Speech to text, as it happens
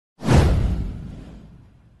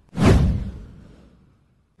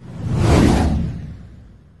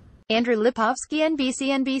Andrew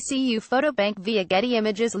LipovskyNBCNBCU photo bank via Getty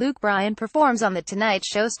Images. Bryan performs on The Tonight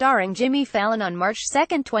Show starring Jimmy Fallon on March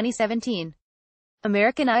 2, 2017.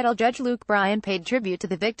 American Idol judge Luke Bryan paid tribute to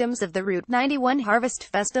the victims of the Route 91 Harvest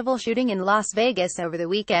Festival shooting in Las Vegas over the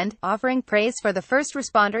weekend, offering praise for the first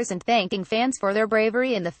responders and thanking fans for their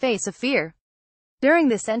bravery in the face of fear. During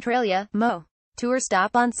the Centralia Mo tour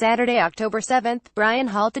stop on Saturday, October 7, Bryan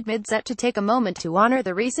halted mid-set to take a moment to honor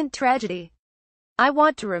the recent tragedy. "I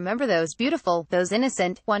want to remember those beautiful, those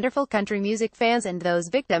innocent, wonderful country music fans and those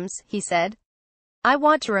victims," he said. "I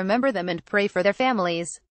want to remember them and pray for their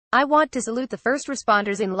families. I want to salute the first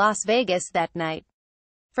responders in Las Vegas that night.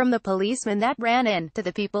 From the policemen that ran in, to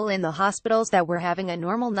the people in the hospitals that were having a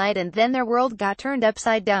normal night and then their world got turned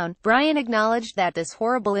upside down." Bryan acknowledged that this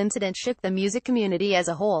horrible incident shook the music community as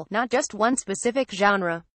a whole, not just one specific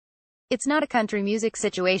genre. "It's not a country music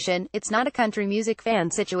situation, it's not a country music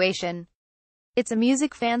fan situation. It's a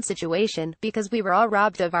music fan situation, because we were all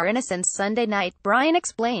robbed of our innocence Sunday night," Bryan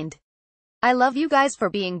explained. "I love you guys for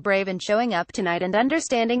being brave and showing up tonight and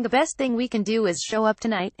understanding the best thing we can do is show up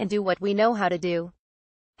tonight and do what we know how to do.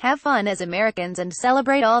 Have fun as Americans and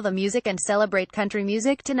celebrate all the music and celebrate country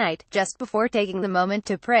music tonight." Just before taking the moment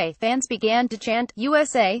to pray, fans began to chant,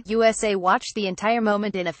 "USA, USA." Watch the entire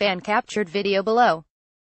moment in a fan-captured video below.